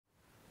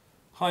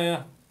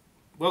Hiya,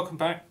 welcome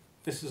back.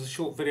 This is a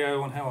short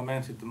video on how I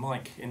mounted the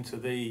mic into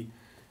the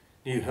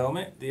new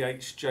helmet, the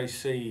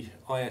HJC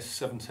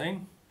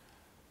IS17.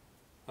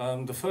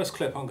 The first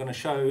clip I'm going to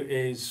show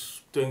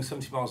is doing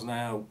 70 miles an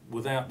hour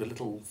without the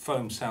little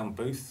foam sound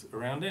booth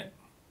around it.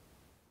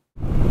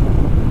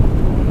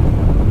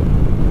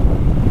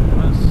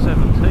 That's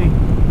 70.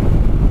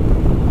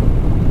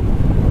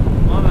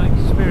 I'm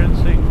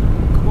experiencing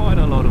quite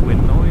a lot of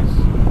wind noise,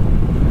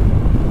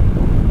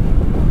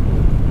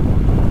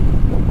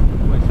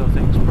 which I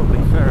think is probably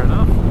fair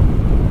enough.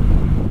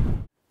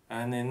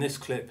 And then this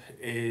clip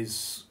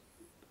is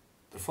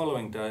the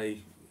following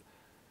day,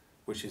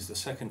 which is the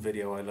second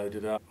video I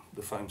loaded up,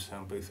 the foam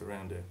sound booth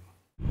around it.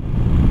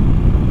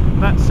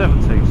 That's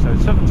 70, so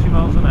 70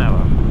 miles an hour.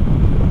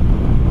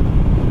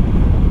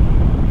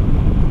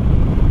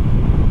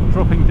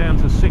 Dropping down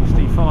to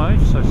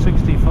 65, so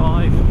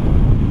 65.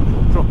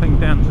 Dropping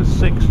down to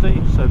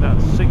 60, so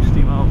that's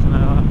 60 miles an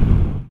hour.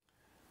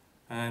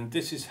 And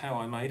this is how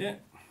I made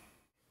it.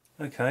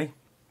 Okay,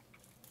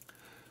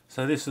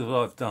 so this is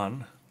what I've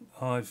done.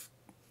 I've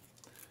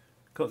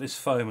got this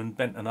foam and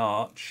bent an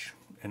arch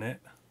in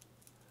it.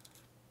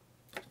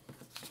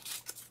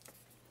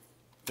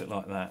 Bit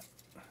like that.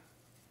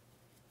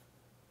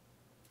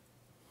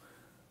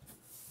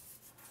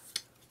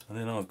 And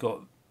then I've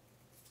got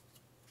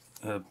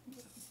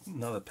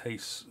another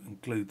piece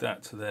and glued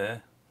that to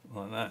there,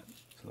 like that.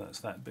 So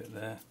that's that bit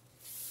there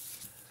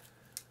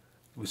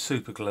with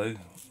super glue,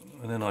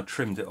 and then I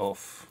trimmed it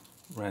off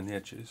around the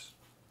edges,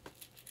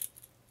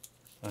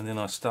 and then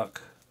I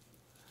stuck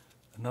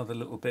another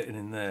little bit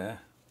in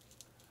there,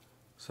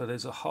 so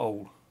there's a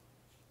hole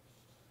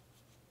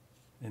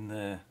in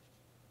there,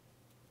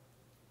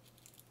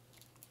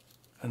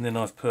 and then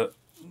I've put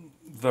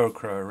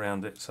Velcro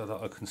around it so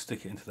that I can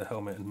stick it into the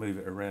helmet and move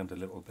it around a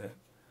little bit.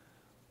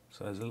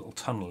 So there's a little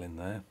tunnel in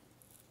there,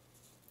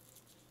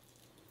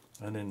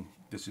 and then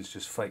this is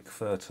just fake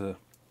fur to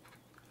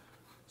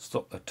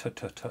stop the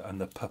t-t-t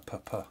and the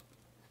p-p-p.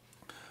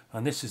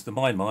 And this is the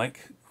my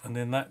mic, and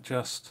then that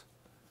just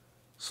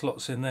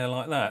slots in there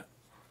like that.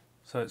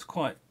 So it's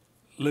quite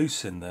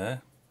loose in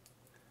there,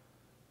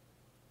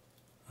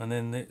 and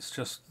then it's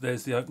just,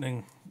 there's the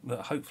opening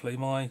that hopefully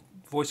my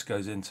voice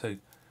goes into.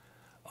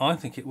 I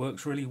think it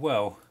works really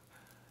well,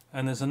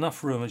 and there's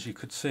enough room, as you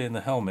could see in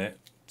the helmet,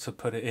 to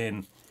put it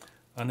in,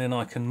 and then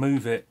I can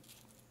move it,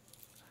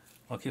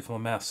 like if my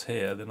mouth's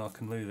here, then I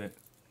can move it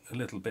a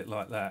little bit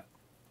like that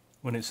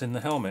when it's in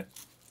the helmet.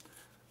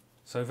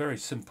 So very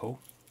simple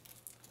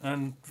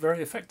and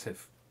very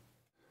effective.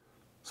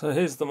 So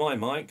here's the my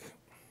mic,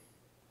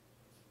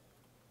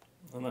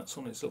 and that's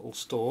on its little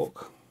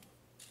stalk.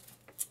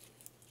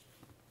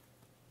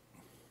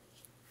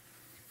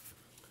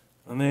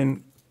 And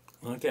then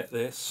I get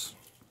this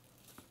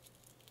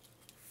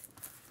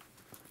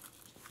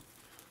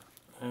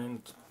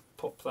and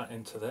pop that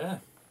into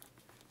there.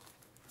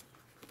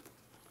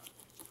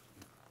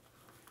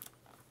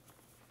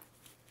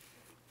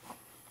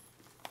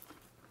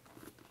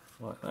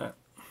 Like that.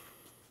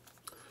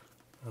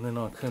 And then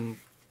I can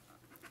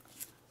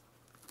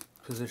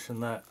position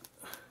that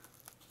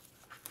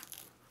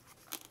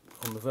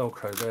on the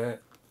Velcro there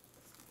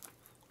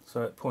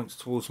so it points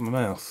towards my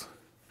mouth.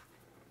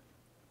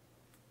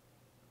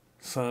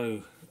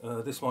 So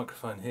this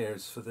microphone here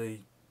is for the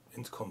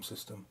intercom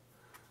system,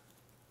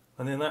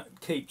 and then that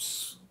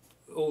keeps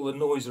all the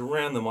noise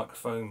around the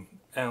microphone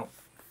out.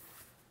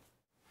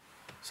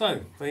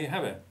 So there you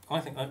have it.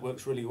 I think that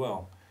works really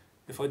well.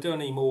 If I do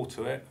any more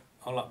to it,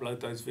 I'll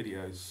upload those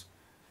videos.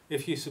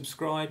 If you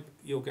subscribe,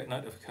 you'll get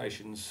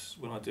notifications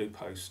when I do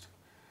post.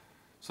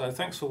 So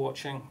thanks for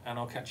watching, and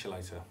I'll catch you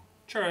later.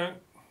 Cheerio!